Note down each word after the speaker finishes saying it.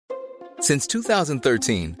Since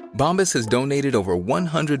 2013, Bombas has donated over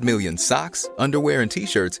 100 million socks, underwear, and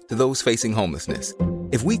T-shirts to those facing homelessness.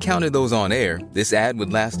 If we counted those on air, this ad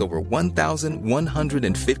would last over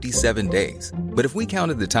 1,157 days. But if we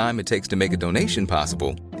counted the time it takes to make a donation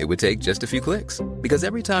possible, it would take just a few clicks. Because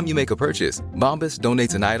every time you make a purchase, Bombas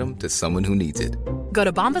donates an item to someone who needs it. Go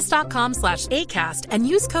to bombas.com/ACAST and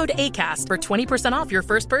use code ACAST for 20% off your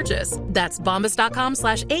first purchase. That's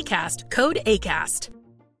bombas.com/ACAST, code ACAST.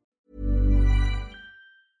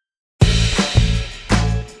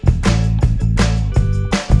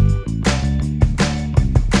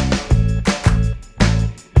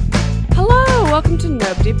 Welcome to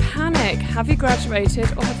Nobody Panic. Have you graduated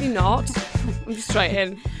or have you not? I'm just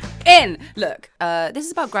straight in. Look, this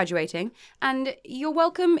is about graduating, and you're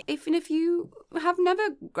welcome even if you have never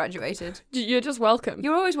graduated. You're just welcome.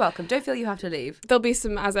 You're always welcome. Don't feel you have to leave. There'll be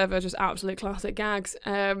some, as ever, just absolute classic gags.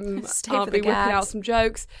 I'll for the be whipping gags. out some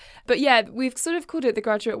jokes. But yeah, we've sort of called it the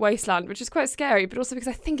graduate wasteland, which is quite scary, but also because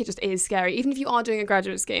I think it just is scary. Even if you are doing a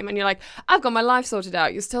graduate scheme and you're like, I've got my life sorted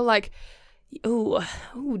out, you're still like, oh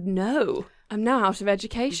no. I'm now out of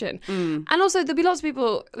education. And also there'll be lots of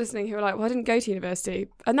people listening who are like, well, I didn't go to university.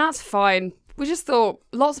 And that's fine. We just thought,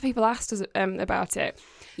 lots of people asked us about it.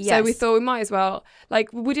 Yes. So we thought we might as well,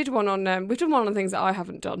 like we did one on things that I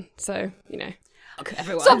haven't done. So, you know. Okay,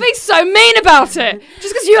 everyone. Stop being so mean about it.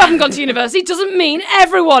 Just because you haven't gone to university doesn't mean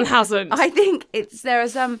everyone hasn't. I think there are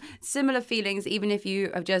some similar feelings, even if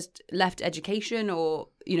you have just left education or,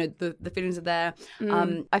 you know, the feelings are there.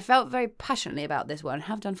 I felt very passionately about this one,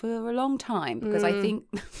 have done for a long time, because I think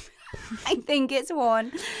it's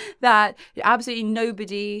one that absolutely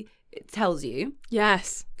nobody tells you.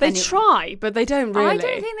 Yes. They try, but they don't really. I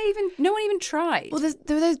don't think no one even tried. Well,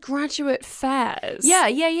 there were those graduate fairs.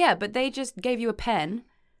 Yeah. But they just gave you a pen.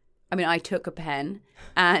 I mean, I took a pen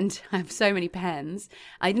and I have so many pens.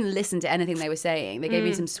 I didn't listen to anything they were saying. They gave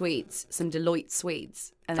me some sweets, some Deloitte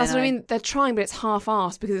sweets. And that's what I mean. They're trying, but it's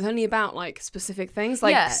half-assed because it's only about like specific things,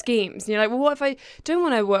 like schemes. And you're like, well, what if I don't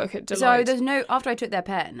want to work at Deloitte? So after I took their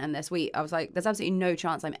pen and their sweet, I was like, there's absolutely no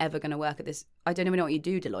chance I'm ever going to work at this. I don't even know what you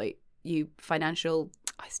do, Deloitte. You financial...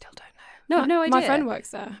 I still don't know. No idea. My friend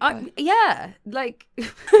works there. Yeah, like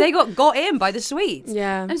they got in by the sweets.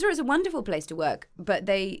 Yeah. I'm sure it's a wonderful place to work, but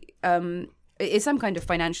they it's some kind of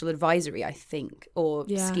financial advisory, I think, or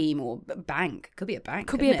scheme or bank. Could be a bank.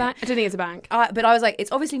 Could be a bank. I don't think it's a bank. But I was like,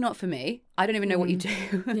 it's obviously not for me. I don't even know what you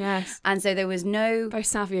do. Yes. And so there was no... Very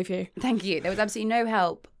savvy of you. Thank you. There was absolutely no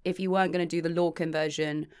help if you weren't going to do the law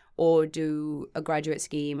conversion or do a graduate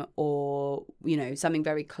scheme or, you know, something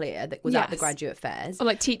very clear that was at the graduate fairs. Or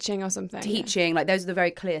like teaching or something. Like those are the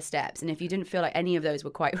very clear steps. And if you didn't feel like any of those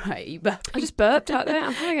were quite right, you burped. I just burped out there.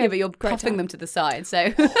 I'm having but you're puffing them to the side.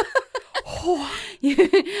 So...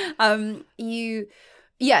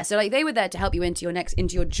 so like they were there to help you into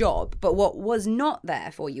your job, but what was not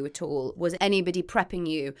there for you at all was anybody prepping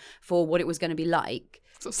you for what it was going to be like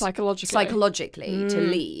sort of psychologically to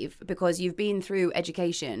leave, because you've been through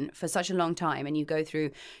education for such a long time and you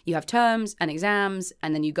have terms and exams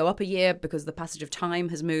and then you go up a year because the passage of time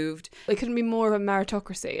has moved. It couldn't be more of a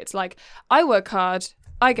meritocracy. It's like, I work hard,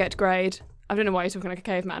 I get grade. I don't know why you're talking like a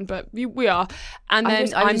caveman, but we are. And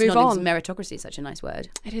then I move on. Meritocracy is such a nice word.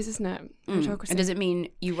 It is, isn't it? Meritocracy. And does it mean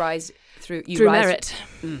you rise through merit?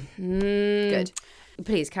 Good.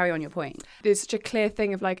 Please carry on your point. There's such a clear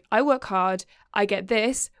thing of like, I work hard, I get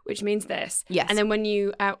this, which means this. Yes. And then when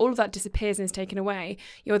you all of that disappears and is taken away,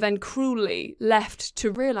 you're then cruelly left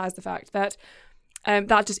to realise the fact that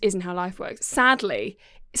that just isn't how life works. Sadly,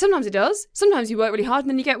 sometimes it does. Sometimes you work really hard and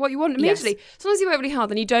then you get what you want immediately. Yes. Sometimes you work really hard,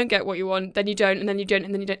 then you don't get what you want, then you don't, and then you don't,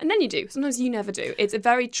 and then you don't, and then you do. Sometimes you never do. It's a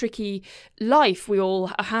very tricky life we all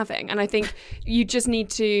are having. And I think you just need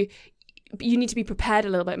to be prepared a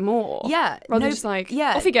little bit more. Yeah. Rather than just like,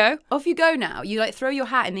 off you go. Off you go now. You like throw your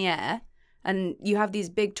hat in the air and you have these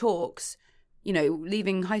big talks, you know,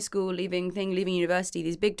 leaving high school, leaving university,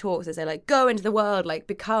 these big talks that say like, go into the world, like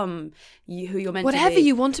become who you're meant to be. Whatever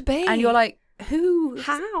you want to be. And you're like, who?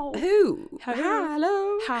 How? Who?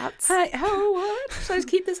 Hello? Hats. How? What? Should I just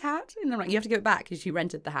keep this hat? And I'm like, you have to give it back because you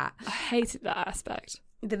rented the hat. I hated that aspect.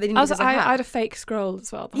 I had a fake scroll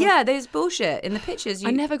as well. Yeah, there's bullshit in the pictures.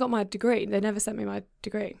 I never got my degree. They never sent me my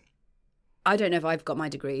degree. I don't know if I've got my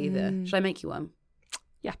degree either. Should I make you one?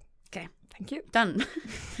 Yeah. Okay. Thank you. Done.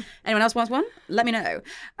 Anyone else wants one? Let me know.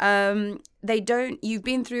 You've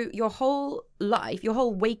been through your whole life, your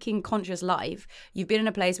whole waking conscious life. You've been in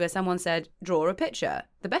a place where someone said, draw a picture.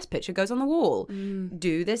 The best picture goes on the wall.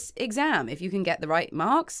 Do this exam. If you can get the right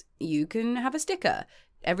marks, you can have a sticker.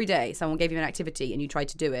 every day someone gave you an activity and you tried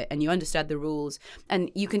to do it and you understood the rules,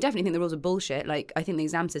 and you can definitely think the rules are bullshit. Like, I think the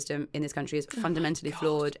exam system in this country is fundamentally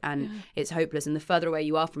flawed and it's hopeless. And the further away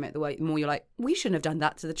you are from it, the more you're like, we shouldn't have done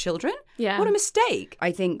that to the children. Yeah. What a mistake.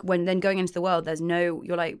 I think when then going into the world,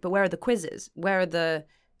 you're like, but where are the quizzes? Where are the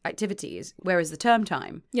activities? Where is the term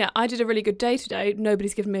time? Yeah, I did a really good day today.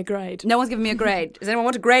 Nobody's given me a grade. No one's given me a grade. Does anyone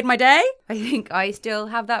want to grade my day? I think I still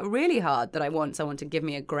have that really hard, that I want someone to give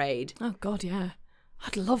me a grade. Oh, God, yeah.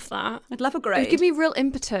 I'd love that. I'd love a It grade. would give me real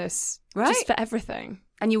impetus. Right. Just for everything.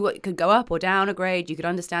 And you could go up or down a grade. You could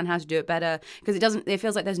understand how to do it better, because it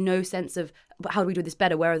feels like there's no sense of how do we do this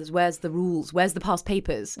better? Where's the rules? Where's the past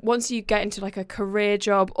papers? Once you get into like a career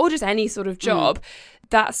job or just any sort of job,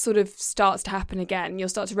 that sort of starts to happen again. You'll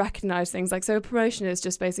start to recognise things like, so a promotion is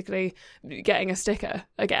just basically getting a sticker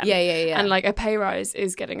again. Yeah. And like a pay rise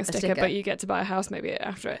is getting a sticker, but you get to buy a house maybe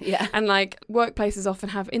after it. Yeah. And like workplaces often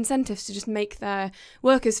have incentives to just make their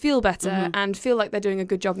workers feel better and feel like they're doing a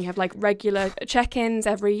good job. And you have like regular check-ins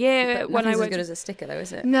every year. But nothing's as good as a sticker though,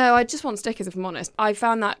 is it? No, I just want stickers, if I'm honest. I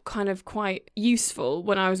found that kind of quite useful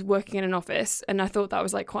when I was working in an office, and I thought that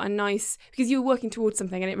was like quite a nice, because you were working towards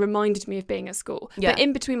something and it reminded me of being at school. Yeah. But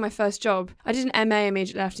in between my first job, I did an MA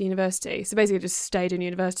immediately after university. So basically I just stayed in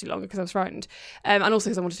university longer because I was frightened. And also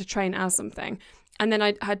because I wanted to train as something. And then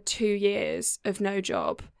I had 2 years of no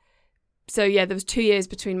job. So yeah, there was 2 years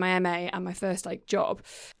between my MA and my first like job.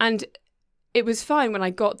 And it was fine when I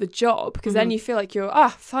got the job, because then you feel like you're,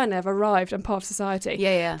 finally I've arrived, I'm part of society.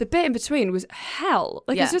 Yeah. The bit in between was hell.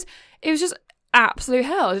 Like Yeah. it was just absolute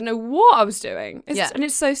hell. I didn't know what I was doing. And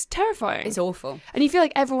it's so terrifying. It's awful. And you feel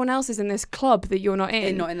like everyone else is in this club that you're not in.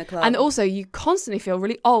 You're not in the club. And also you constantly feel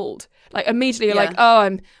really old. Like immediately you're like,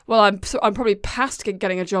 I'm probably past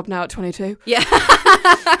getting a job now at 22. Yeah.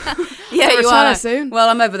 Yeah, you retire are soon. Well,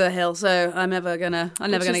 I'm over the hill, so I'm never gonna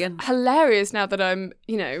get. Hilarious now that I'm,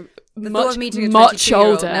 The thought much, of meeting a much 22-year-old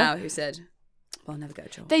older. now who said, well, I'll never get a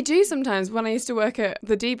job. They do sometimes. When I used to work at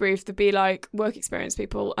the debrief, there'd be like work experience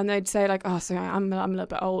people, and they'd say like, so I'm a little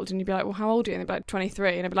bit old, and you'd be like, well, how old are you? And they'd be like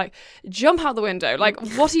 23, and I'd be like, jump out the window. Like,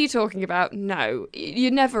 what are you talking about? No,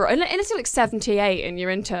 you never, unless you're like 78 and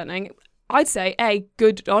you're interning, I'd say A,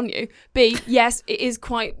 good on you. B, yes, it is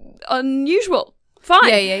quite unusual. Fine.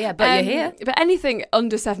 Yeah, but you're here. But anything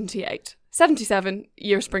under 78, 77,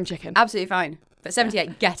 you're a spring chicken. Absolutely fine. But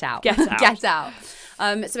 78, get out. Get out. Get out.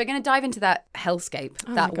 So we're going to dive into that hellscape,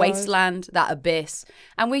 that wasteland, that abyss.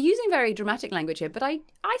 And we're using very dramatic language here, but I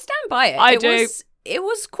stand by it. I do. It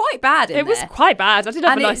was quite bad in It was there. quite bad. I did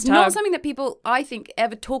have And a nice it's time. not something that people, I think,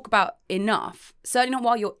 ever talk about enough. Certainly not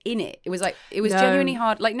while you're in it. It was No. genuinely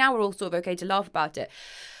hard. Like now we're all sort of okay to laugh about it.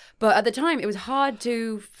 But at the time, it was hard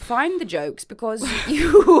to find the jokes because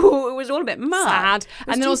it was all a bit mad. Sad. It was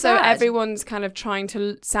And then too also sad. everyone's kind of trying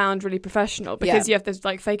to sound really professional because you have to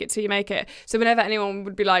like fake it till you make it. So whenever anyone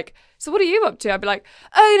would be like, so what are you up to? I'd be like,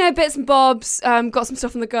 bits and bobs, got some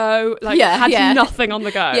stuff on the go. Like had nothing on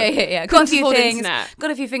the go. Yeah. Couldn't Got a few afford things. internet.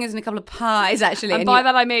 Got a few fingers and a couple of pies, actually. And by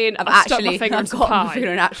that I mean I've stuck my finger I've in some got my pie. finger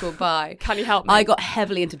in an actual pie. Can you help me? I got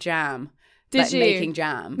heavily into jam. Did you? Making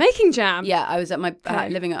jam. Making jam? Yeah, I was at my Okay.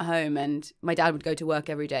 living at home, and my dad would go to work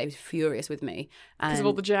every day. He was furious with me Because of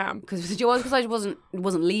all the jam. because I wasn't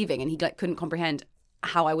leaving, and he couldn't comprehend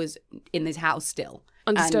how I was in this house still.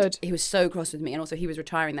 Understood. And he was so cross with me, and also he was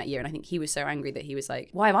retiring that year, and I think he was so angry that he was like,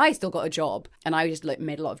 "Why have I still got a job?" And I just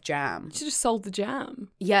made a lot of jam. You should have sold the jam.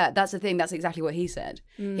 Yeah, that's the thing. That's exactly what he said.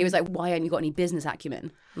 He was like, "Why haven't you got any business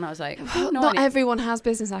acumen?" And I was like, Not everyone has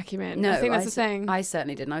business acumen. No, I think that's the thing. I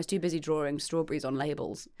certainly didn't. I was too busy drawing strawberries on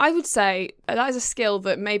labels. I would say that is a skill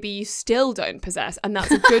that maybe you still don't possess, and that's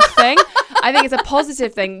a good thing. I think it's a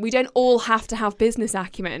positive thing. We don't all have to have business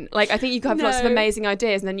acumen. Like, I think you could have lots of amazing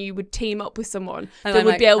ideas, and then you would team up with someone And that I'm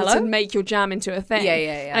would like, be able hello? to make your jam into a thing. Yeah.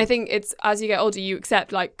 And I think it's, as you get older, you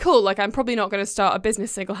accept, like, cool, like, I'm probably not going to start a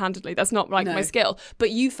business single-handedly. That's not, like, my skill.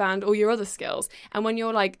 But you found all your other skills. And when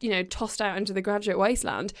you're, like, tossed out into the graduate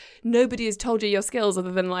wasteland, nobody has told you your skills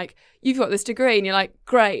other than, like, you've got this degree, and you're like,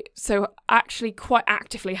 great. So actually, quite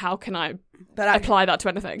actively, how can I apply that to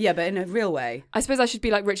anything? Yeah, but in a real way. I suppose I should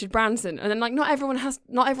be like Richard Branson, and then like not everyone is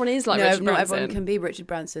like Richard Branson. Not everyone can be Richard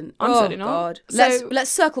Branson. I'm certainly not. God. So- Let's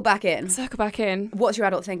circle back in. Circle back in. What's your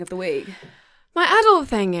adult thing of the week? My adult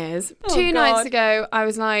thing is, 2 God. nights ago, I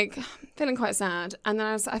was like feeling quite sad, and then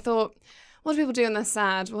I thought, what do people do when they're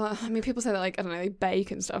sad? Well, I mean, people say that, like, I don't know, they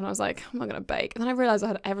bake and stuff. And I was like, I'm not going to bake. And then I realised I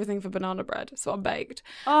had everything for banana bread. So I baked.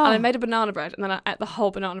 Oh. And I made a banana bread. And then I ate the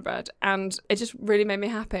whole banana bread. And it just really made me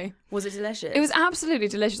happy. Was it delicious? It was absolutely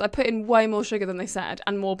delicious. I put in way more sugar than they said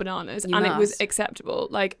and more bananas. You and must. It was acceptable.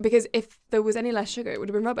 Like, because if there was any less sugar, it would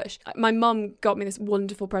have been rubbish. My mum got me this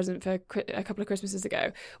wonderful present for a couple of Christmases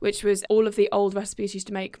ago, which was all of the old recipes she used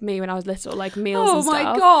to make me when I was little, like meals and stuff. Oh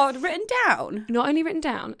my God, written down? Not only written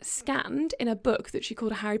down, scanned in a book that she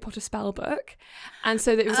called a Harry Potter spell book. And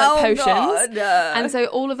so that it was like potions. God. And so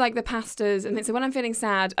all of like the pastas. And so when I'm feeling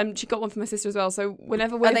sad, she got one for my sister as well. So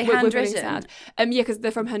whenever we're feeling sad. Yeah, because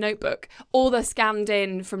they're from her notebook. Or they're scanned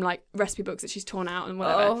in from like recipe books that she's torn out and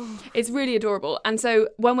whatever. Oh. It's really adorable. And so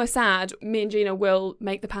when we're sad, me and Gina will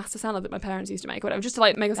make the pasta salad that my parents used to make, or whatever, just to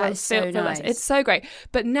like make ourselves feel nice. better. It's so great.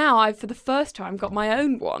 But now I've, for the first time, got my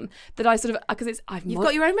own one that I sort of, because it's, You've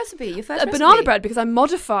got your own recipe, your first recipe. banana bread, because I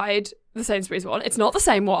modified the Sainsbury's one. It's not the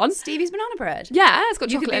same one. Stevie's banana bread. Yeah, it's got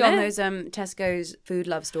You chocolate could be in on it. those Tesco's food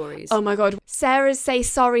love stories. Oh my God. Sarah's say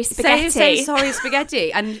sorry spaghetti. Say sorry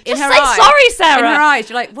spaghetti. And in Just her say eyes, sorry, Sarah. In her eyes,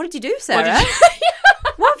 you're like, what did you do, Sarah? What did you-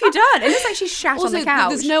 What have you done? It looks like she's shat on Also, the couch.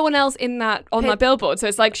 there's no one else in that on my billboard, so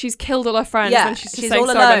it's like she's killed all her friends and she's just saying all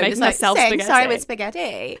sorry alone. about making It's like, herself saying spaghetti. sorry with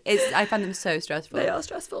spaghetti. I find them so stressful. They are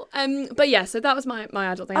stressful. But yeah, so that was my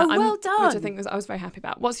adult thing. Oh, well done. Which I think I was very happy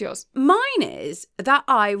about. What's yours? Mine is that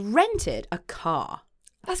I rented a car.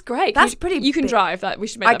 That's great. That's pretty You can big. drive that. We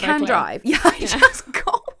should make I that very can clear. drive. Yeah, I just got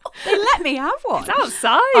one. They let me have one. It's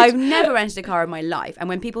outside. I've never rented a car in my life. And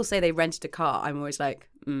when people say they rented a car, I'm always like,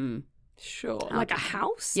 Sure. Like a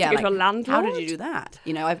house? Yeah, To go like, to a landlord? how did you do that?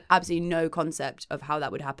 You know, I've absolutely no concept of how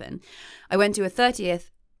that would happen. I went to a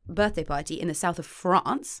 30th birthday party in the south of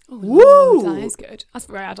France. Oh, Woo! That is good. That's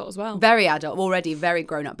very adult as well. Very adult, already very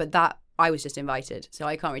grown up, but that I was just invited, so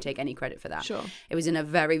I can't really take any credit for that. Sure. It was in a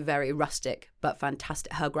very, very rustic but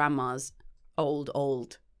fantastic, her grandma's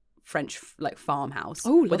old French like farmhouse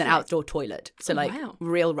with an lovely. outdoor toilet. So like wow.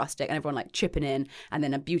 real rustic, and everyone like chipping in, and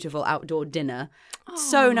then a beautiful outdoor dinner.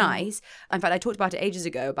 So nice. In fact, I talked about it ages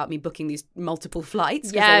ago about me booking these multiple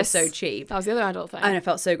flights because Yes. they were so cheap. That was the other adult thing. And I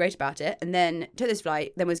felt so great about it. And then took this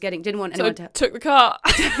flight, then didn't want So anyone I to took the car.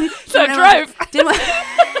 So I Didn't drove. want- didn't want-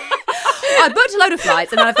 I booked a load of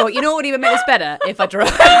flights, and then I thought, you know what would even make this better? If I drove.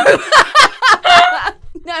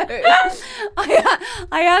 No,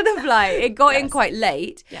 I had the flight. It got in quite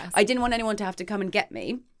late. Yes. I didn't want anyone to have to come and get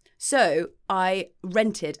me. So I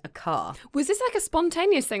rented a car. Was this like a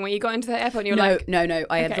spontaneous thing when you got into the airport and you were No.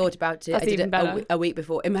 I had Okay. thought about it. That's I did even it better. a week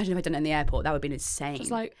before. Imagine if I'd done it in the airport. That would have been insane.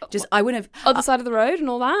 Just like, I wouldn't have. other side of the road and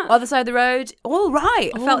all that? Other side of the road. All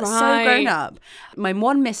right. I All felt so right. grown up. My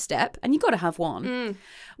one misstep, and you got to have one. Mm.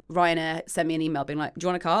 Ryanair sent me an email being like, do you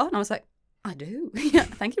want a car? And I was like, I do. Yeah,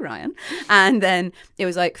 thank you, Ryan. And then it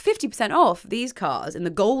was like 50% off these cars in the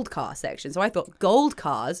gold car section. So I thought, gold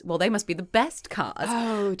cars, well, they must be the best cars.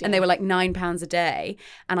 Oh, dear. And they were like £9 a day.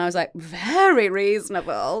 And I was like, very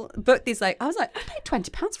reasonable. Booked these I was like, I paid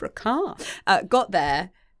 £20 for a car. Got there.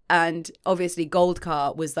 And obviously gold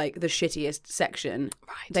car was like the shittiest section.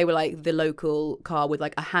 Right. They were like the local car with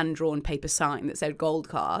like a hand-drawn paper sign that said gold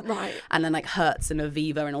car. Right. And then like Hertz and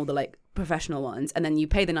Aviva and all the like professional ones. And then you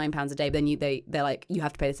pay the £9 a day, but then they're like, you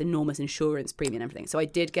have to pay this enormous insurance premium and everything. So I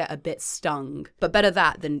did get a bit stung. But better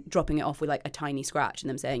that than dropping it off with like a tiny scratch and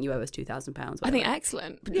them saying you owe us £2,000. I think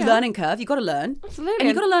excellent. Learning curve, you got to learn. Absolutely. And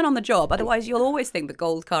you got to learn on the job. Otherwise, you'll always think the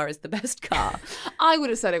gold car is the best car. I would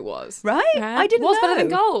have said it was. Right? Yeah. I didn't What's better than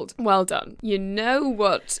know. gold? Well done. You know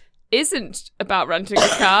what isn't about renting a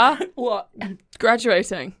car? What?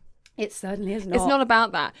 Graduating. It certainly is not. It's not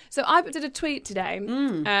about that. So I did a tweet today.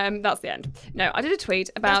 That's the end. No, I did a tweet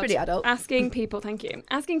about pretty adult. asking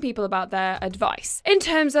people about their advice in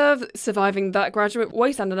terms of surviving that graduate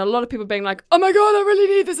wasteland, and a lot of people being like, oh my God, I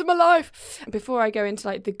really need this in my life. Before I go into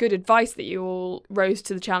like the good advice that you all rose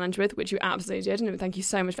to the challenge with, which you absolutely did, and thank you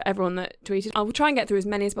so much for everyone that tweeted. I will try and get through as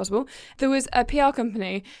many as possible. There was a PR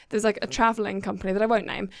company, there's like a travelling company that I won't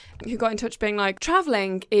name, who got in touch being like,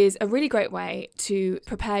 travelling is a really great way to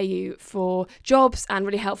prepare you for jobs and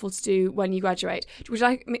really helpful to do when you graduate. Would you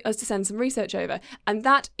like us to send some research over? And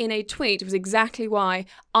that in a tweet was exactly why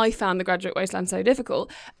I found the graduate wasteland so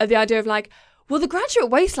difficult. The idea of like, well, the graduate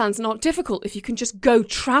wasteland's not difficult if you can just go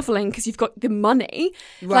travelling because you've got the money.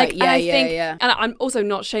 Right, and I think, and I'm also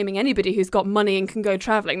not shaming anybody who's got money and can go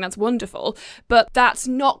travelling. That's wonderful. But that's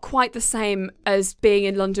not quite the same as being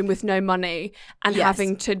in London with no money and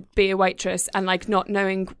having to be a waitress and like not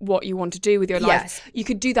knowing what you want to do with your life. You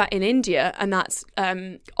could do that in India, and that's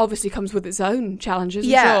obviously comes with its own challenges.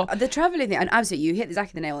 Yeah, I'm sure. the travelling thing, and absolutely, you hit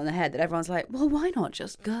exactly the nail on the head that everyone's like, well, why not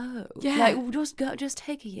just go? Yeah. Like, just go, just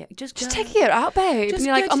take a year. Just take a year out, babe. Just and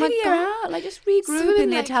you're like, oh my take a year God. out. Like, just regroup Swimming in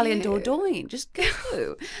the like Italian you. Dordogne. Just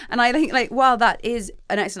go. And I think, like, while that is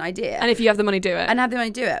an excellent idea. And if you have the money, do it. And have the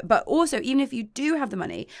money, do it. But also, even if you do have the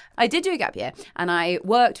money, I did do a gap year, and I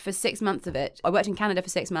worked for 6 months of it. I worked in Canada for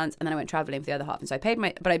 6 months, and then I went travelling for the other half. And so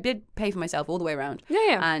I did pay for myself all the way around.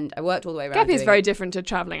 Yeah. And I worked all the way around. Gap year is doing very it. different to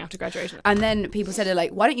travelling after graduation. And then people said,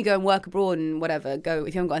 like, why don't you go and work abroad and whatever, go,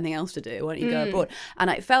 if you haven't got anything else to do, why don't you go abroad? And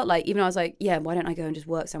I felt like, even though I was like, yeah, why don't I go and just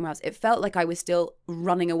work somewhere else? It felt like I was still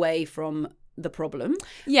running away from the problem.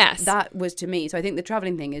 Yes. That was to me. So I think the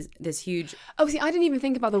travelling thing is this huge... Oh, see, I didn't even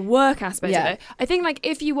think about the work aspect of it. I think, like,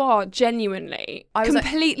 if you are genuinely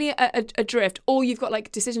completely adrift, or you've got,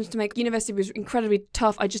 like, decisions to make, university was incredibly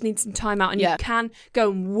tough, I just need some time out, and you can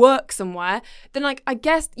go and work somewhere, then, like, I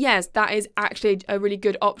guess, yes, that is actually a really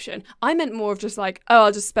good option. I meant more of just, like, oh,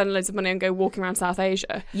 I'll just spend loads of money and go walking around South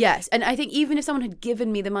Asia. Yes. And I think even if someone had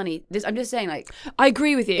given me the money, I'm just saying, like... I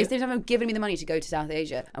agree with you. If someone had given me the money to go to South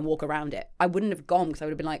Asia and walk around it, I wouldn't have gone, because I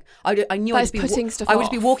would have been like, I knew I would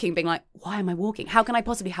just be walking, being like, why am I walking? How can I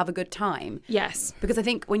possibly have a good time? Yes. Because I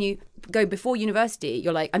think when you go before university,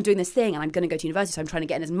 you're like, I'm doing this thing and I'm going to go to university, so I'm trying to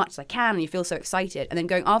get in as much as I can, and you feel so excited. And then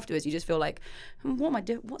going afterwards, you just feel like, what am I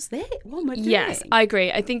doing? What's this? What am I doing? Yes, I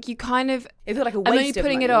agree. I think you kind of... It feels like a waste I'm only putting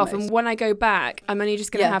of money it off, almost. and when I go back, I'm only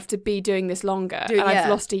just going to have to be doing this longer, and I've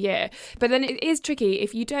lost a year. But then it is tricky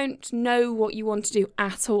if you don't know what you want to do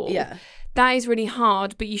at all. Yeah. That is really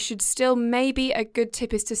hard, but you should still, maybe a good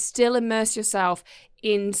tip is to still immerse yourself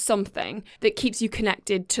in something that keeps you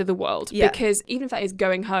connected to the world. Yeah. Because even if that is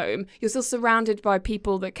going home, you're still surrounded by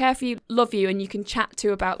people that care for you, love you, and you can chat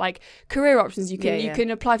to about like career options. You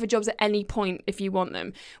can apply for jobs at any point if you want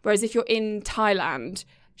them. Whereas if you're in Thailand,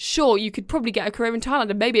 sure, you could probably get a career in Thailand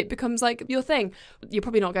and maybe it becomes like your thing. You're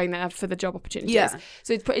probably not going there for the job opportunities. Yeah.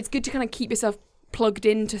 So it's good to kind of keep yourself plugged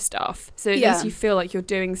into stuff, so at least you feel like you're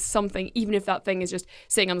doing something, even if that thing is just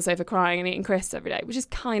sitting on the sofa crying and eating crisps every day, which is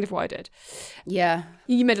kind of what I did. Yeah.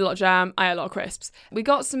 You made a lot of jam, I ate a lot of crisps. We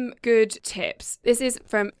got some good tips. This is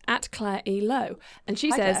from @ClaireE.Lowe, and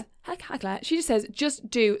she says, Hi Claire. She just says, just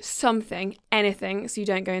do something, anything, so you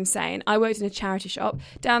don't go insane. I worked in a charity shop.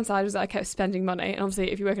 Downside was that I kept spending money, and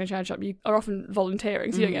obviously if you work in a charity shop, you are often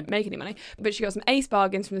volunteering, so you don't make any money. But she got some ace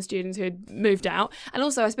bargains from the students who had moved out. And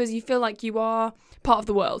also, I suppose you feel like you are part of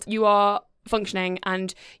the world. You are functioning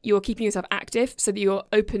and you're keeping yourself active so that you're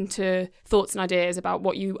open to thoughts and ideas about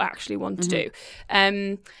what you actually want to do.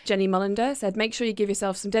 Jenny Mullender said, make sure you give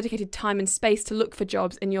yourself some dedicated time and space to look for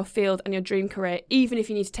jobs in your field and your dream career, even if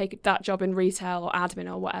you need to take that job in retail or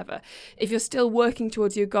admin or whatever. If you're still working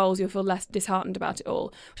towards your goals, you'll feel less disheartened about it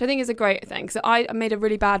all, which I think is a great thing. So I made a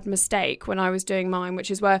really bad mistake when I was doing mine, which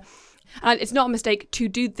is where... And it's not a mistake to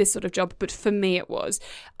do this sort of job, but for me it was.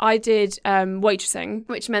 I did waitressing,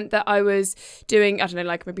 which meant that I was doing, I don't know,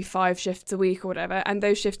 like maybe 5 shifts a week or whatever. And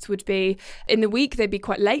those shifts would be, in the week, they'd be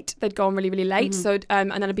quite late. They'd go on really, really late. So,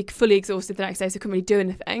 and then I'd be fully exhausted the next day, so I couldn't really do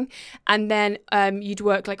anything. And then you'd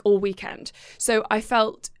work like all weekend. So I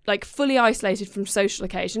felt like fully isolated from social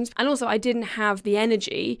occasions. And also I didn't have the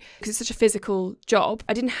energy, because it's such a physical job,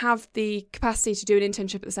 I didn't have the capacity to do an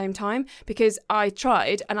internship at the same time, because I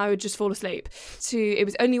tried and I would just fall asleep. So it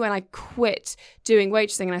was only when I quit doing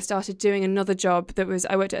waitressing and I started doing another job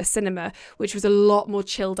I worked at a cinema, which was a lot more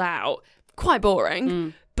chilled out, quite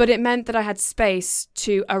boring. But it meant that I had space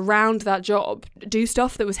to, around that job, do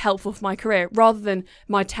stuff that was helpful for my career, rather than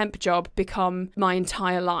my temp job become my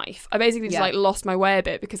entire life. I basically just like lost my way a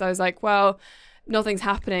bit, because I was like, well, nothing's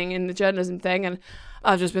happening in the journalism thing, and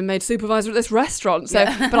I've just been made supervisor at this restaurant. So,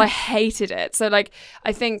 but I hated it. So like,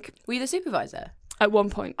 I think... Were you the supervisor? At one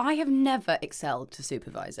point. I have never excelled to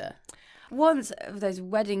supervisor. Once, those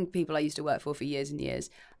wedding people I used to work for years and years,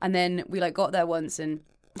 and then we like got there once and...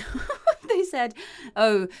 they said,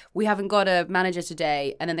 oh, we haven't got a manager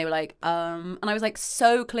today. And then they were like, and I was like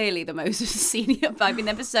so clearly the most senior, I've been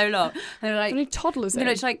there for so long. And they were like, any toddlers in?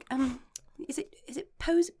 It's like, is it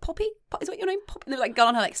Poppy? Is what your name? Poppy? And they're like, gone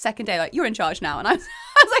on her like second day, like, you're in charge now. And I was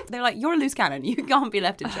like, they're like, you're a loose cannon. You can't be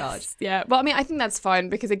left in charge. Yeah. Well, I mean, I think that's fine,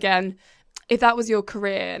 because again, if that was your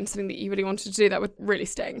career and something that you really wanted to do, that would really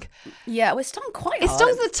sting. Yeah, it stung quite It hard.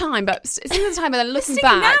 stings at the time, but then looking It's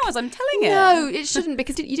back, now as I'm telling it. no, it shouldn't,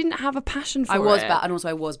 because you didn't have a passion for it. I was bad, and also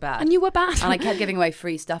I was bad. And you were bad. And I kept giving away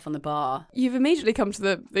free stuff on the bar. You've immediately come to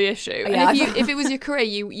the issue. Yeah, And if it was your career,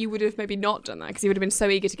 you would have maybe not done that, because you would have been so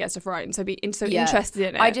eager to get stuff right and so interested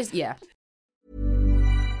in it.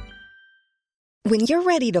 When you're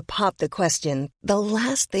ready to pop the question, the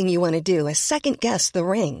last thing you want to do is second-guess the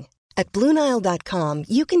ring. At BlueNile.com,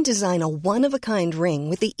 you can design a one-of-a-kind ring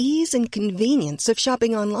with the ease and convenience of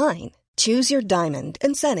shopping online. Choose your diamond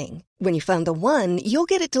and setting. When you find the one, you'll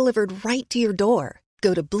get it delivered right to your door.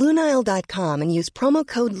 Go to BlueNile.com and use promo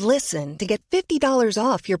code LISTEN to get $50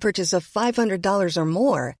 off your purchase of $500 or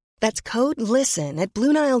more. That's code LISTEN at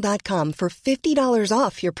BlueNile.com for $50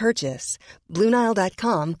 off your purchase.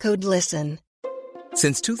 BlueNile.com, code LISTEN.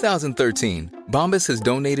 Since 2013, Bombas has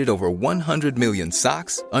donated over 100 million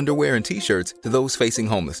socks, underwear, and T-shirts to those facing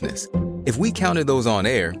homelessness. If we counted those on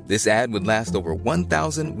air, this ad would last over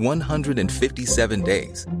 1,157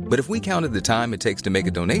 days. But if we counted the time it takes to make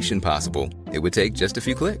a donation possible, it would take just a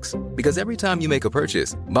few clicks. Because every time you make a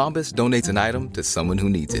purchase, Bombas donates an item to someone who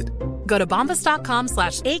needs it. Go to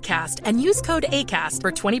bombas.com/ACAST and use code ACAST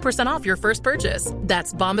for 20% off your first purchase.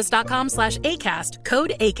 That's bombas.com/ACAST,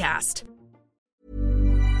 code ACAST.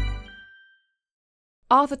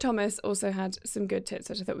 Arthur Thomas also had some good tips,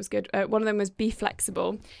 which I thought was good. One of them was be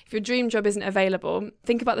flexible. If your dream job isn't available,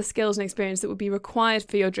 think about the skills and experience that would be required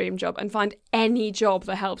for your dream job and find any job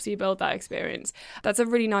that helps you build that experience. That's a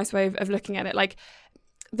really nice way of looking at it. Like,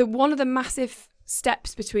 one of the massive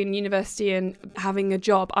steps between university and having a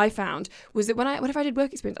job I found was that whenever I did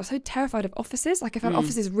work experience, I was so terrified of offices. Like, I found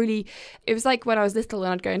offices really, it was like when I was little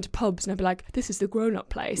and I'd go into pubs and I'd be like, this is the grown-up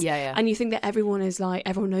place. Yeah. And you think that everyone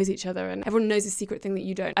knows each other and everyone knows a secret thing that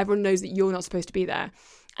you don't. Everyone knows that you're not supposed to be there.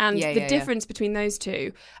 And the difference between those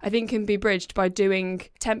two, I think, can be bridged by doing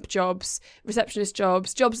temp jobs, receptionist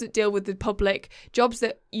jobs, jobs that deal with the public, jobs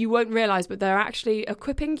that you won't realise, but they're actually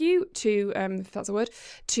equipping you to, if that's a word,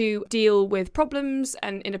 to deal with problems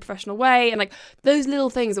and in a professional way. And like those little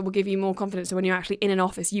things that will give you more confidence. So when you're actually in an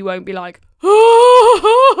office, you won't be like,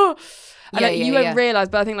 you won't realise,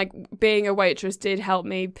 but I think like being a waitress did help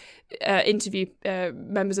me interview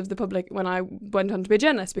members of the public when I went on to be a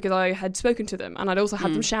journalist, because I had spoken to them and I'd also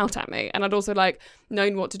had them shout at me, and I'd also like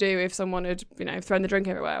known what to do if someone had, thrown the drink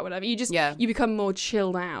everywhere or whatever. You just you become more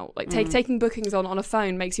chilled out. Like taking bookings on a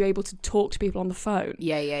phone makes you able to talk to people on the phone.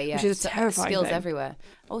 Which is a terrifying skills thing. everywhere.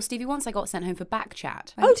 Oh, Stevie, once I got sent home for back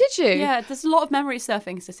chat. Oh, did you? Yeah, there's a lot of memory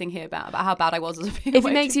surfing sitting here about how bad I was as a waitress. If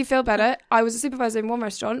it makes you feel better, I was a supervisor in one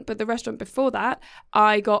restaurant, but the restaurant before that,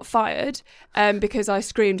 I got fired because I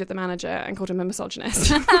screamed at the manager and called him a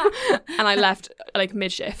misogynist. And I left like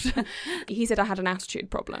mid-shift. He said I had an attitude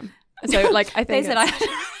problem. So like I think they said I had an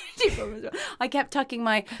attitude problem. I kept tucking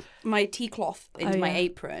my tea cloth into my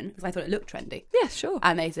apron because I thought it looked trendy. Yeah, sure.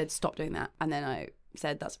 And they said stop doing that. And then I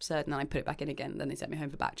said that's absurd, and then I put it back in again. Then they sent me home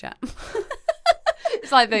for back chat. It's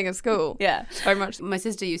like being at school. Yeah, very much. My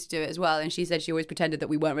sister used to do it as well, and she said she always pretended that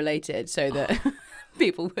we weren't related so that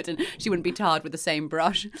people she wouldn't be tarred with the same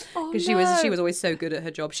brush, because she was always so good at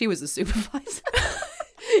her job. She was the supervisor.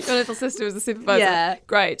 Your little sister was the supervisor. Yeah,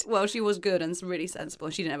 great. Well, she was good and really sensible.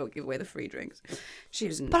 She didn't ever give away the free drinks. She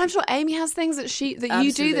doesn't. But I'm sure Amy has things that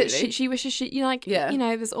you do that she wishes she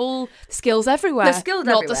there's all skills everywhere. There's skills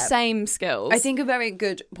not everywhere. the same skills. I think a very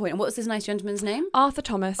good point. And what's this nice gentleman's name? Arthur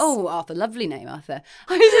Thomas. Oh, Arthur, lovely name, Arthur.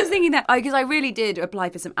 I was just thinking that because I really did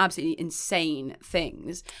apply for some absolutely insane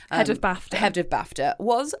things. Head of BAFTA. Head of BAFTA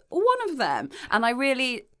was one of them, and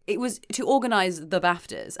it was to organise the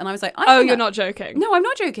BAFTAs, and I was like, you're not joking? No, I'm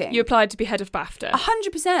not joking. You applied to be head of BAFTA?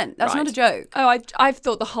 100%. That's right. not a joke. Oh, I've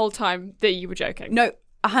thought the whole time that you were joking. No,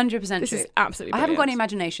 100% This true. is absolutely brilliant. I haven't got any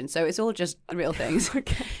imagination, so it's all just real things.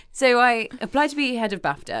 Okay. So I applied to be head of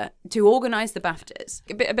BAFTA to organise the BAFTAs.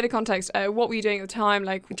 A bit of context. What were you doing at the time?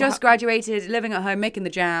 Like, Just graduated, living at home, making the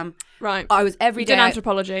jam. Right. I was every day. Did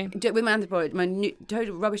anthropology. With my anthropology, my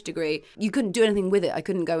total rubbish degree. You couldn't do anything with it. I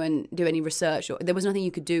couldn't go and do any research, or there was nothing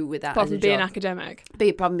you could do with that. Apart as a from being job. academic.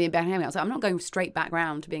 Probably being academic. I was like, I'm not going straight back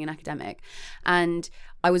round to being an academic. And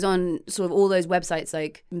I was on sort of all those websites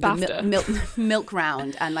like Milk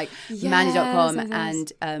Round and like Mandy.com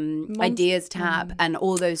and Ideas Tap and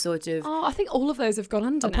all those sort of. Oh, I think all of those have gone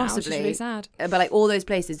under now, possibly. which is really sad. But like all those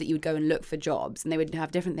places that you would go and look for jobs, and they would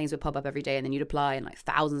have different things would pop up every day, and then you'd apply, and like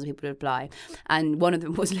thousands of people would apply. And one of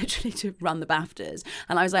them was literally to run the BAFTAs.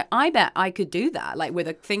 And I was like, I bet I could do that, like with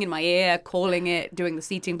a thing in my ear, calling it, doing the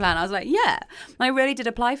seating plan. I was like, yeah. And I really did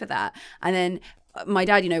apply for that. And then my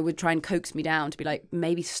dad, would try and coax me down to be like,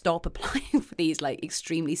 maybe stop applying for these like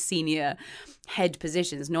extremely senior head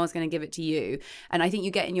positions. No one's going to give it to you. And I think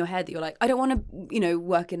you get in your head that you're like, I don't want to,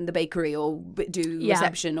 work in the bakery or do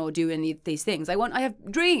reception or do any of these things. I have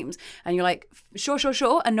dreams. And you're like, sure.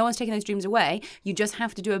 And no one's taking those dreams away. You just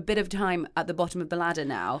have to do a bit of time at the bottom of the ladder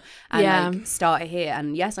now and like start here.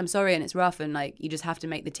 And yes, I'm sorry. And it's rough. And like, you just have to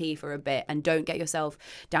make the tea for a bit and don't get yourself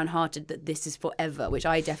downhearted that this is forever, which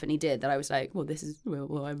I definitely did. That I was like, well,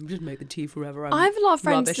 I'm just make the tea forever. I have a lot of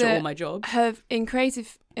friends rubbish that at all my jobs. have in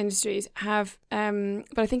creative industries have,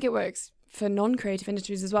 but I think it works for non-creative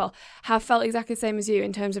industries as well, have felt exactly the same as you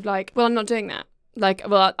in terms of like, well, I'm not doing that. Like,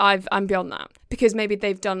 well, I'm beyond that, because maybe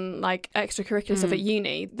they've done like extracurricular stuff at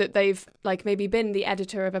uni, that they've like maybe been the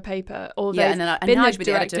editor of a paper, or they've been now the be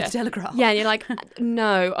the editor of the Telegraph. Yeah, and you're like,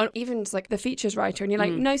 no, or even just like the features writer, and you're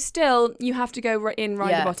like, no, still you have to go right the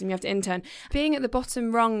bottom, you have to intern. Being at the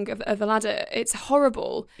bottom rung of the ladder, it's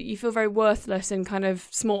horrible. You feel very worthless and kind of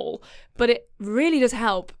small, but it really does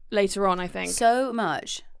help later on, I think. So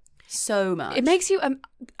much. It makes you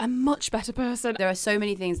a much better person. There are so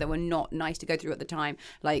many things that were not nice to go through at the time,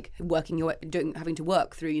 like having to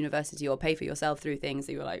work through university or pay for yourself through things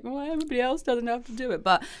that you're like, well, everybody else doesn't have to do it.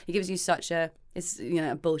 But it gives you such it's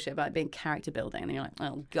bullshit about being character building, and you're like,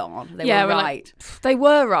 oh god, they were right. Like, they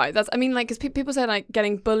were right. That's, I mean, like, because people say like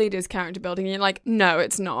getting bullied is character building, and you're like, no,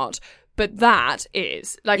 it's not. But that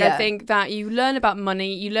is, like, I think that you learn about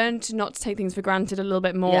money, you learn to not to take things for granted a little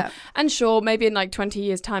bit more. Yeah. And sure, maybe in like 20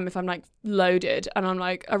 years' time, if I'm like loaded and I'm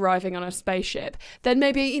like arriving on a spaceship, then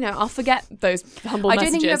maybe, I'll forget those humble messages. I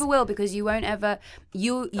don't think you ever will, because you won't ever, I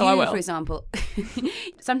will. For example,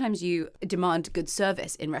 sometimes you demand good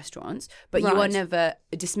service in restaurants, but you are never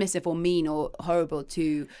dismissive or mean or horrible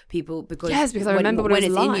to people, because I remember what it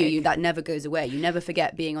was like. In you, that never goes away. You never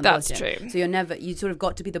forget being on the bottom. That's true. So you sort of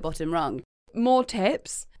got to be the bottom rung. More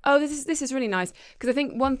tips. Oh, this is really nice, because I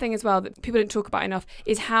think one thing as well that people don't talk about enough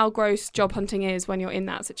is how gross job hunting is when you're in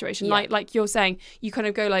that situation. Yeah. Like you're saying, you kind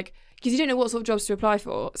of go like, because you don't know what sort of jobs to apply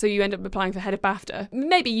for, so you end up applying for head of BAFTA.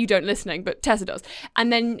 Maybe you don't listening, but Tessa does.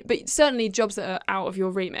 And then, but certainly jobs that are out of your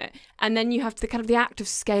remit. And then you have to the act of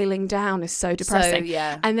scaling down is so depressing. So,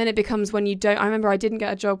 yeah. And then it becomes when you don't. I remember I didn't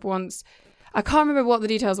get a job once. I can't remember what the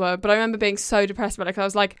details were, but I remember being so depressed about it, because I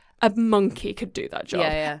was like, a monkey could do that job.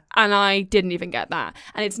 Yeah. And I didn't even get that.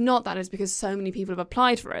 And it's not that, it's because so many people have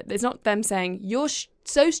applied for it. It's not them saying, you're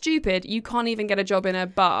so stupid, you can't even get a job in a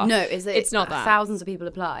bar. No, it's not that. Thousands of people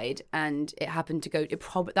applied, and it happened to go.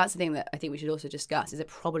 That's the thing that I think we should also discuss, is it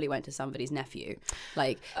probably went to somebody's nephew.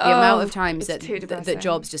 Like the amount of times that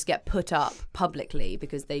jobs just get put up publicly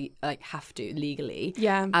because they like have to legally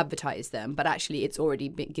advertise them, but actually it's already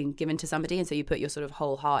been given to somebody, and so you put your sort of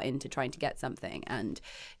whole heart into trying to get something, and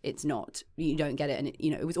it's not, you don't get it, and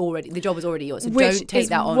it was already, the job was already yours. So don't take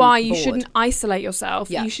that on board. Why you shouldn't isolate yourself.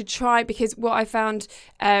 Yeah. You should try, because what I found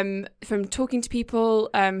from talking to people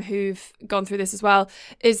who've gone through this as well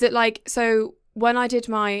is that, like, so when I did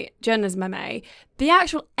my journalism MA, the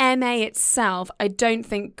actual MA itself, I don't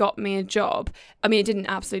think got me a job. I mean, it didn't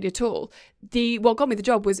absolutely at all. What got me the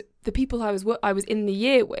job was the people I was in the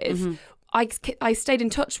year with. Mm-hmm. I stayed in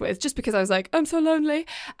touch with, just because I was like, I'm so lonely,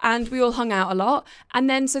 and we all hung out a lot. And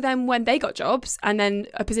then when they got jobs and then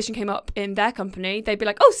a position came up in their company, they'd be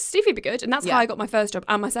like, oh, Stevie'd be good. And that's how I got my first job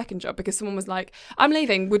and my second job, because someone was like, I'm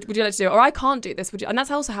leaving, would you like to do it? Or I can't do this, would you? And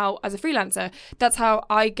that's also how, as a freelancer, that's how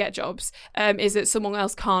I get jobs, is that someone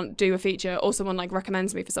else can't do a feature, or someone like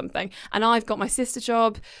recommends me for something. And I've got my sister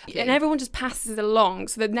job, and everyone just passes it along,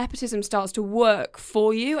 so that nepotism starts to work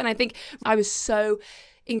for you. And I think I was so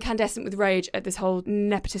incandescent with rage at this whole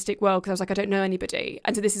nepotistic world, because I was like, I don't know anybody,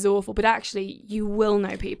 and so this is awful, but actually you will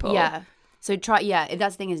know people. So that's the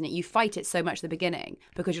thing, isn't it? You fight it so much at the beginning,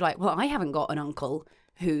 because you're like, well, I haven't got an uncle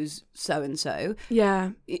who's so-and-so.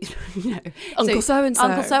 Yeah. Uncle so-and-so.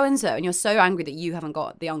 Uncle so-and-so. And you're so angry that you haven't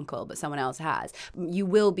got the uncle, but someone else has. You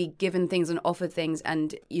will be given things and offered things,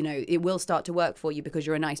 and, it will start to work for you because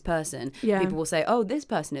you're a nice person. Yeah. People will say, oh, this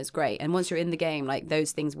person is great. And once you're in the game, like,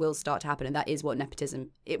 those things will start to happen. And that is what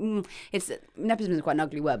nepotism... nepotism is quite an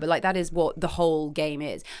ugly word, but, like, that is what the whole game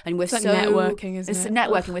is. And we're networking, isn't it? It's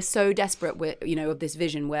networking. We're so desperate, of this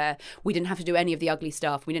vision where we didn't have to do any of the ugly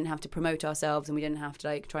stuff. We didn't have to promote ourselves, and we didn't have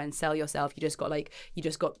to, like, try and sell yourself. You just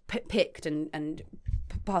got picked and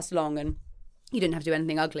passed along, and you didn't have to do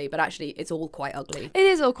anything ugly, but actually it's all quite ugly. It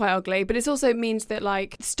is all quite ugly, but it also means that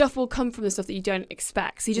like stuff will come from the stuff that you don't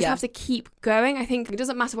expect. So you just have to keep going. I think it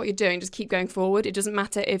doesn't matter what you're doing, just keep going forward. It doesn't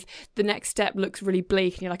matter if the next step looks really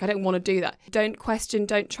bleak and you're like, I don't want to do that. Don't question,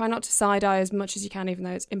 try not to side eye as much as you can, even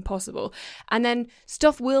though it's impossible. And then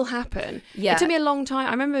stuff will happen. Yeah. It took me a long time.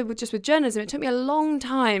 I remember with journalism, it took me a long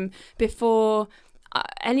time before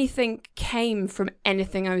anything came from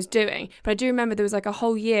anything I was doing. But I do remember there was like a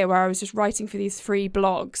whole year where I was just writing for these free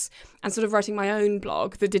blogs and sort of writing my own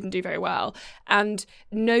blog that didn't do very well, and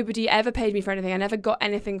nobody ever paid me for anything. I never got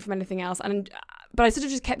anything from anything else, but I sort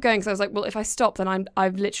of just kept going because I was like, well, if I stop, then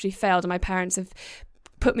I've literally failed, and my parents have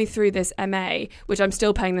put me through this MA, which I'm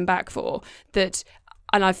still paying them back for,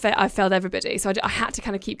 and I failed everybody. So I had to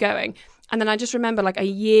kind of keep going. And then I just remember like a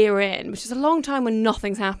year in, which is a long time when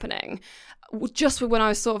nothing's happening, just when I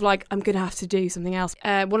was sort of like, I'm going to have to do something else.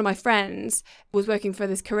 One of my friends was working for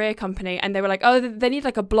this career company, and they were like, oh, they need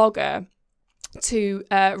like a blogger to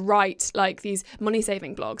write like these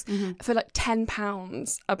money-saving blogs for like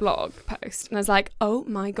 £10 a blog post. And I was like, oh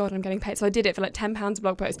my God, I'm getting paid. So I did it for like £10 a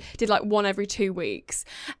blog post, did like one every 2 weeks.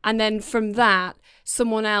 And then from that,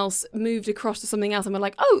 someone else moved across to something else and were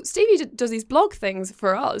like, oh, Stevie does these blog things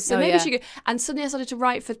for us. So maybe she could. And suddenly I started to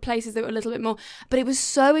write for places that were a little bit more, but it was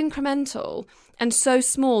so incremental and so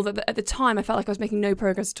small that at the time I felt like I was making no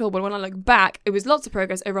progress at all. But when I look back, it was lots of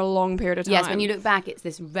progress over a long period of time. Yes, when you look back, it's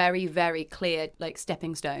this very, very clear, like,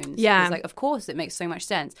 stepping stones. Yeah. It's like, of course, it makes so much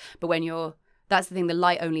sense. But when that's the thing, the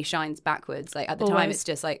light only shines backwards. Like, at the time, it's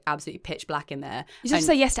just, like, absolutely pitch black in there. You just have to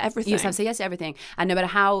say yes to everything. You just have to say yes to everything. And no matter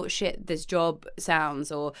how shit this job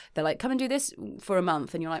sounds, or they're like, come and do this for a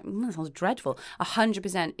month, and you're like, that sounds dreadful.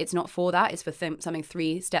 100%, it's not for that. It's for something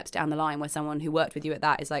 3 steps down the line where someone who worked with you at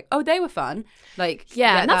that is like, oh, they were fun. Like,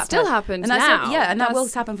 yeah, and that still happens now. Yeah, and that will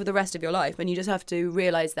happen for the rest of your life. And you just have to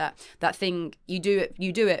realise that thing, you do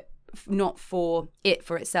it not for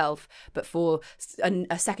itself, but for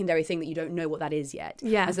a secondary thing that you don't know what that is yet.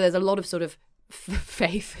 Yeah. And so there's a lot of sort of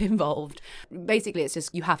faith involved. Basically, it's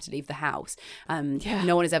just you have to leave the house.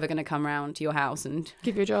 No one is ever going to come around to your house and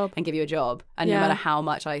give you a job. And no matter how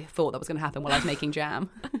much I thought that was going to happen while I was making jam.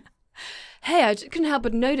 Hey, I couldn't help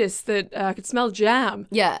but notice that I could smell jam.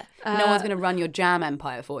 Yeah. No one's going to run your jam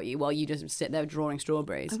empire for you while you just sit there drawing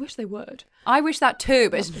strawberries. I wish they would. I wish that too,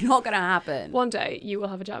 but it's not going to happen. One day you will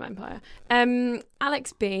have a jam empire.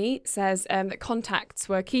 Alex B says that contacts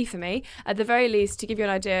were key for me, at the very least, to give you an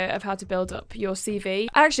idea of how to build up your CV.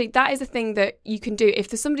 Actually, that is a thing that you can do. If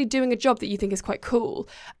there's somebody doing a job that you think is quite cool,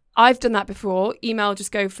 I've done that before. Email,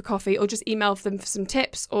 just go for coffee, or just email them for some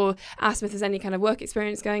tips, or ask them if there's any kind of work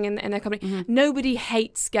experience going in their company. Mm-hmm. Nobody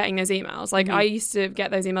hates getting those emails. Like, I used to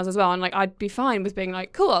get those emails as well, and like I'd be fine with being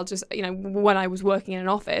like, cool, I'll just, when I was working in an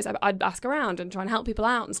office, I'd ask around and try and help people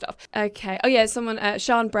out and stuff. Okay. Oh yeah, someone,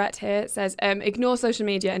 Sean Brett here says, ignore social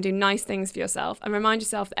media and do nice things for yourself, and remind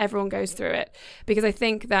yourself that everyone goes through it, because I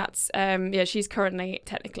think that's, she's currently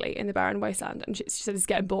technically in the barren wasteland, and she said it's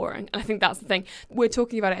getting boring, and I think that's the thing. We're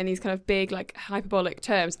talking about it in these kind of big, like, hyperbolic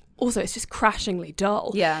terms. Also, it's just crashingly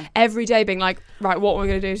dull. Yeah. Every day being like, right, what are we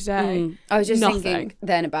going to do today? I was just thinking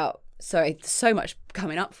then about, sorry, so much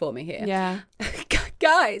coming up for me here. Yeah.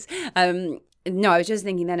 Guys. No, I was just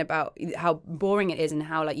thinking then about how boring it is, and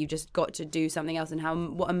how, like, you just got to do something else,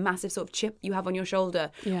 and what a massive sort of chip you have on your shoulder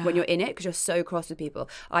when you're in it, because you're so cross with people.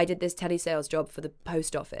 I did this telesales job for the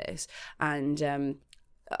post office, and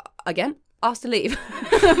again, asked to leave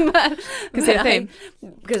because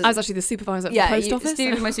I was actually the supervisor at the post office.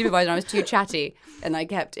 Steve was my supervisor, and I was too chatty, and I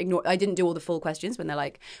kept I didn't do all the full questions when they're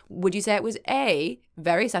like, would you say it was A,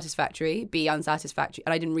 very satisfactory, B, unsatisfactory?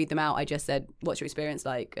 And I didn't read them out. I just said, what's your experience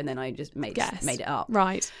like? And then I just made it up.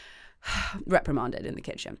 Right. Reprimanded in the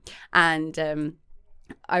kitchen. And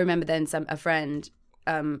I remember then a friend,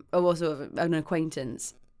 also an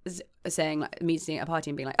acquaintance, saying, like, meeting at a party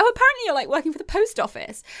and being like, oh, apparently you're like working for the post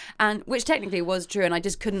office, and which technically was true, and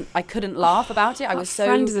I couldn't laugh about it. I was so,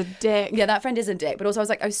 friend is a dick. Yeah, that friend is a dick, but also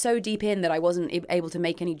I was so deep in that I wasn't able to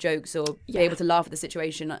make any jokes or be able to laugh at the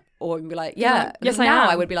situation, or be like, yes,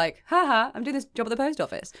 I would be like, haha, I'm doing this job at the post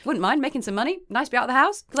office, wouldn't mind making some money, nice to be out of the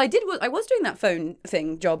house, because I was doing that phone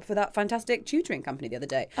thing job for that fantastic tutoring company the other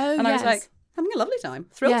day, and I was like, having a lovely time,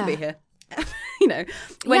 thrilled to be here.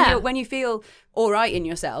 When you feel all right in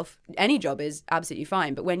yourself, any job is absolutely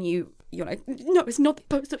fine. But when you're like, no, it's not the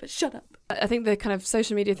post office, shut up. I think the kind of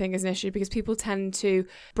social media thing is an issue because people tend to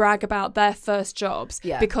brag about their first jobs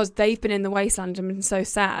because they've been in the wasteland and been so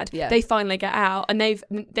sad. Yeah. They finally get out and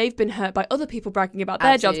they've been hurt by other people bragging about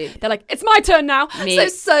their jobs. They're like, it's my turn now.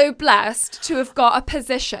 So blessed to have got a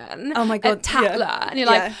position. Oh my God, at Tatler. And you're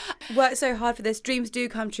like, work so hard for this. Dreams do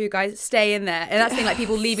come true, guys. Stay in there. And that's the thing, like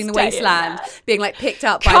people leaving the wasteland, being like picked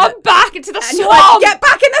up by come back into the swamp. Like, get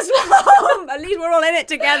back in the swamp. At least we're all in it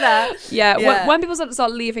together. Yeah. When people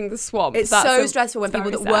start leaving the swamp, it's so stressful when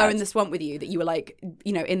people that were in the swamp with you, that you were like,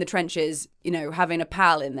 you know, in the trenches, you know, having a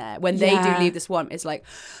pal in there. When they do leave the swamp, it's like,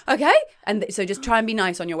 okay. And so just try and be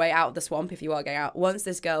nice on your way out of the swamp if you are going out. Once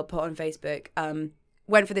this girl put on Facebook,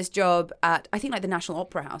 went for this job at, I think like the National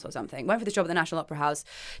Opera House or something. Went for this job at the National Opera House.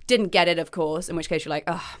 Didn't get it, of course, in which case you're like,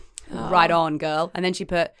 right on, girl. And then she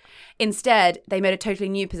put, instead, they made a totally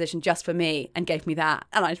new position just for me and gave me that.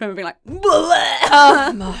 And I just remember being like, bleh.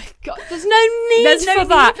 Oh my God. There's no need for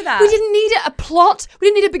that. We didn't need a plot. We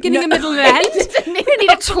didn't need a beginning, a middle, and an end. We didn't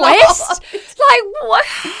need a twist. Like, what?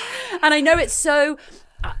 And I know it's so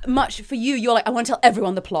much for you. You're like, I want to tell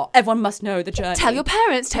everyone the plot. Everyone must know the journey. Tell your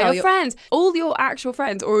parents, tell your friends. All your actual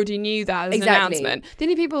friends already knew that as an announcement. The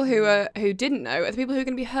only people who didn't know are the people who are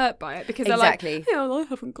going to be hurt by it because they're like, I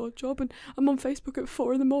haven't got a job and I'm on Facebook at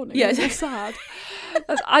 4 a.m. Yeah, it's so sad.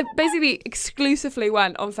 I basically exclusively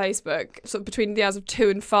went on Facebook sort of between the hours of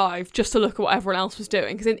 2 and 5 just to look at what everyone else was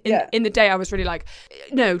doing because in the day I was really like,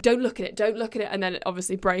 no, don't look at it, and then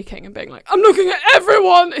obviously breaking and being like, I'm looking at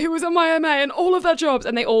everyone who was on my MA and all of their jobs.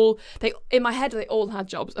 And they in my head, they all had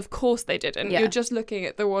jobs. Of course they didn't. You're just looking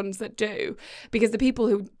at the ones that do, because the people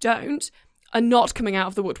who don't are not coming out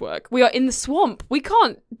of the woodwork. We are in the swamp. We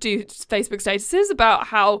can't do Facebook statuses about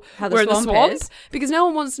how we're in the swamp because no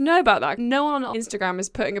one wants to know about that. No one on Instagram is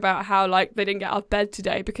putting about how like they didn't get out of bed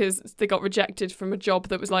today because they got rejected from a job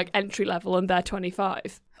that was like entry level and they're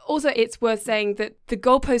 25. Also, it's worth saying that the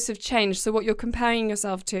goalposts have changed. So what you're comparing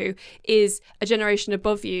yourself to is a generation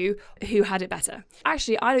above you who had it better.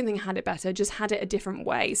 Actually, I don't think had it better, just had it a different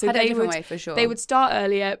way. So way, for sure. They would start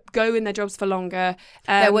earlier, go in their jobs for longer.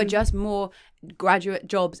 There were just more graduate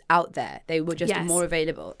jobs out there. They were just more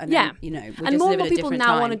available. And then, you know, we're and just more people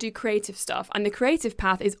now want to do creative stuff. And the creative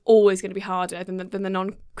path is always going to be harder than the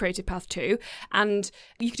non-creative path too. And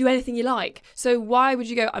you can do anything you like. So why would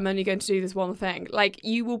you go, I'm only going to do this one thing? Like,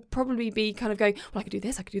 you will probably be kind of going, well, I could do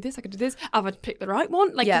this, I could do this, I could do this. Have I picked the right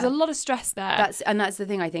one? Like, there's a lot of stress there. That's the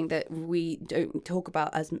thing I think that we don't talk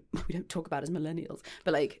about as millennials,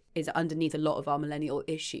 but like is underneath a lot of our millennial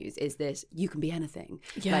issues is this, you can be anything.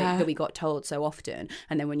 Like, that we got told so often.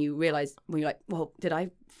 And then when you're like, well, did I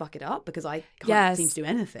fuck it up because I can't seem to do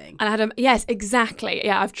anything? And I had yes, exactly.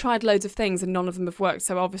 Yeah, I've tried loads of things and none of them have worked,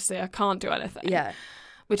 so obviously I can't do anything. Yeah.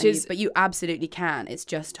 But you absolutely can. It's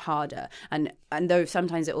just harder. And though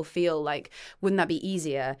sometimes it will feel like, wouldn't that be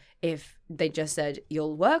easier if they just said,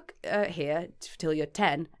 you'll work here till you're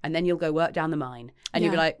 10 and then you'll go work down the mine. And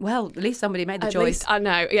you'd be like, well, at least somebody made the choice. Least, I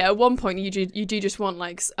know. Yeah, at one point you do just want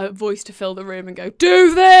like a voice to fill the room and go,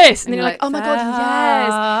 do this. And then you're like, oh my God,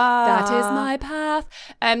 yes, that is my path.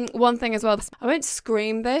 One thing as well, I won't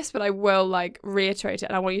scream this, but I will like reiterate it.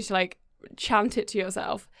 And I want you to like chant it to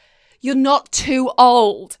yourself. You're not too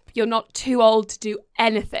old. You're not too old to do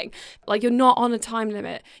anything. Like, you're not on a time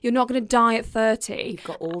limit. You're not going to die at 30. You've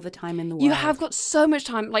got all the time in the world. You have got so much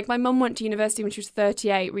time. Like, my mum went to university when she was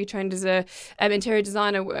 38, retrained as a interior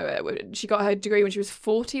designer. She got her degree when she was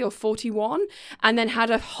 40 or 41, and then had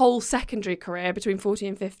a whole secondary career between 40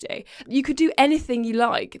 and 50. You could do anything you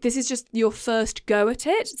like. This is just your first go at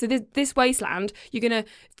it. So this wasteland, you're going to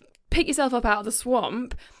pick yourself up out of the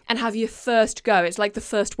swamp and have your first go. It's like the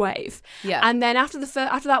first wave. Yeah. And then after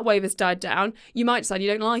that wave has died down, you might decide you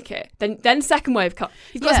don't like it. Then second wave comes.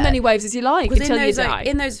 You've got as many waves as you like until you die. Like,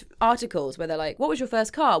 in those articles where they're like, what was your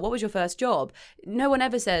first car? What was your first job? No one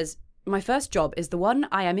ever says, my first job is the one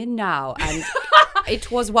I am in now. And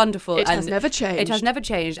it was wonderful. It has never changed. It has never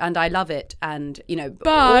changed, and I love it. And, you know,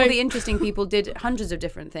 all the interesting people did hundreds of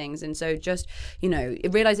different things. And so just, you know,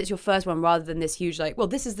 realize it's your first one rather than this huge, like, well,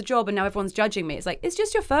 this is the job and now everyone's judging me. It's like, it's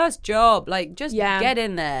just your first job. Like, just get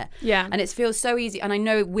in there. Yeah. And it feels so easy. And I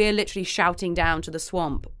know we're literally shouting down to the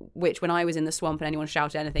swamp which when I was in the swamp and anyone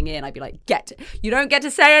shouted anything in, I'd be like, you don't get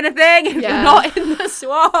to say anything if you're not in the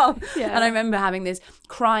swamp. And I remember having this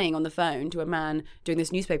crying on the phone to a man doing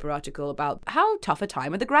this newspaper article about how tough a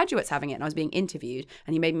time are the graduates having it. And I was being interviewed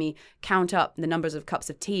and he made me count up the numbers of cups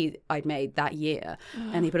of tea I'd made that year.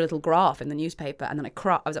 And he put a little graph in the newspaper, and then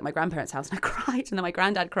I was at my grandparents' house and I cried, and then my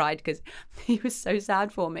granddad cried because he was so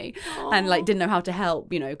sad for me and like didn't know how to help,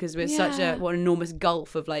 because it was such an enormous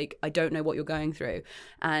gulf of like, I don't know what you're going through.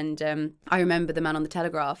 And I remember the man on the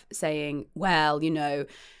Telegraph saying, well,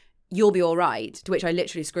 you'll be all right. To which I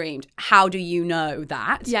literally screamed, how do you know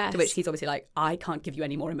that? Yes. To which he's obviously like, I can't give you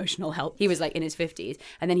any more emotional help. He was like in his 50s.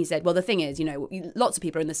 And then he said, well, the thing is, lots of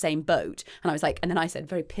people are in the same boat. And I was like, and then I said,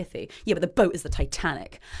 very pithy, yeah, but the boat is the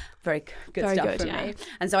Titanic. Very good stuff from me.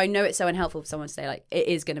 And so I know it's so unhelpful for someone to say, like, it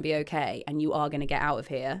is going to be okay and you are going to get out of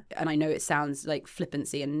here. And I know it sounds like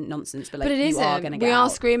flippancy and nonsense, but like, it you are going to get out. We are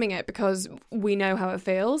screaming it because we know how it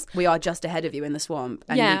feels. We are just ahead of you in the swamp.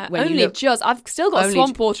 And I've still got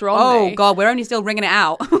swamp water on me. Oh, God, we're only still wringing it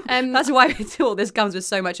out. That's why all this comes with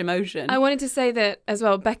so much emotion. I wanted to say that as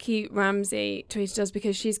well, Becky Ramsey tweeted us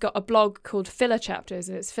because she's got a blog called Filler Chapters,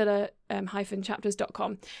 and it's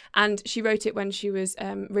filler-chapters.com, and she wrote it when she was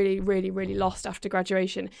really, really, really lost after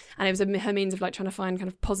graduation, and it was her means of like trying to find kind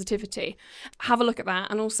of positivity. Have a look at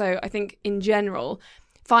that. And also I think in general,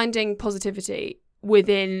 finding positivity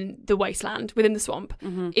within the wasteland, within the swamp,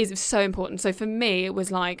 is so important. So for me, it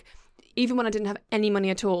was like, even when I didn't have any money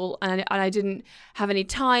at all and I didn't have any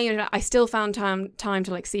time, I still found time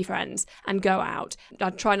to like see friends and go out.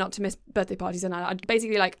 I'd try not to miss birthday parties, and I'd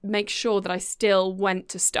basically like make sure that I still went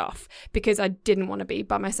to stuff because I didn't want to be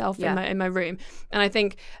by myself in my room. And I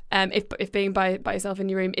think if being by yourself in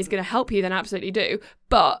your room is going to help you, then absolutely do.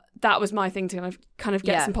 But that was my thing to kind of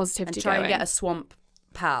get some positivity and try going. And get a swamp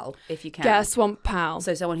pal if you can. Get a swamp pal.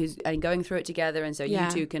 So someone who's going through it together, and so you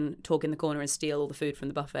two can talk in the corner and steal all the food from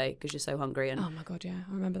the buffet because you're so hungry. And oh my God, yeah,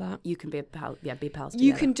 I remember that. You can be a pal. Yeah, be pals together.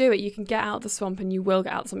 You can do it. You can get out of the swamp and you will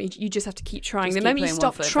get out of the swamp. You just have to keep trying. The moment you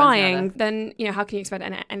stop trying, then how can you expect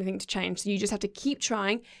anything to change? So you just have to keep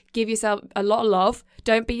trying. Give yourself a lot of love.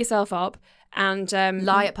 Don't beat yourself up. And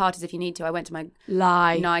lie at parties if you need to. I went to my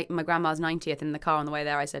grandma's 90th, in the car on the way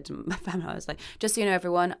there I said to my family, I was like, just so you know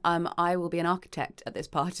everyone, I will be an architect at this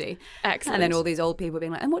party. Excellent. And then all these old people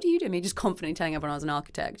being like, and what do you do? Me just confidently telling everyone I was an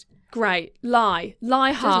architect. Great. Lie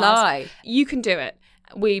hard. Just lie. You can do it.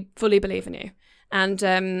 We fully believe in you. And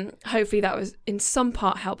hopefully that was in some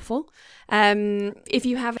part helpful. If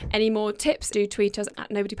you have any more tips, do tweet us at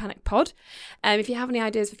NobodyPanicPod. If you have any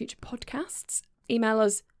ideas for future podcasts, email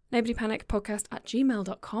us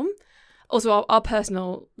nobodypanicpodcast@gmail.com. Also, our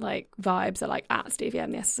personal vibes are like at Stevie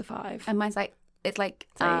M, the SS5. And mine's it's at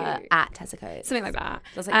Tessa Coates. Something like that.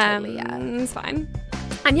 That's totally, it's fine.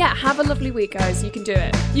 And have a lovely week, guys. You can do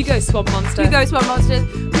it. You go, Swamp Monster. You go, Swamp Monsters.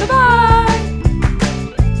 Bye-bye.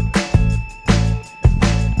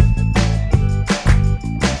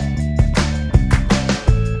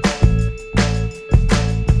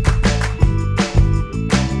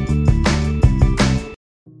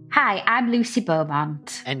 Hi, I'm Lucy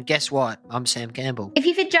Beaumont. And guess what? I'm Sam Campbell. If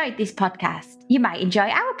you've enjoyed this podcast, you might enjoy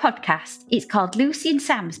our podcast. It's called Lucy and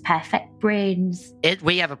Sam's Perfect Brains.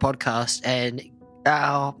 We have a podcast, and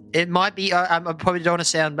it might be, I probably don't want to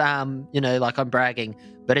sound, like I'm bragging,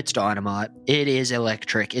 but it's dynamite. It is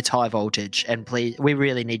electric. It's high voltage. And please, we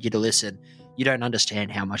really need you to listen. You don't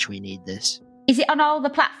understand how much we need this. Is it on all the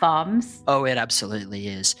platforms? Oh, it absolutely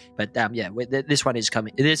is. But this one is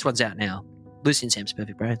coming. This one's out now. Lucy and Sam's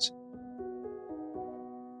Perfect Brains.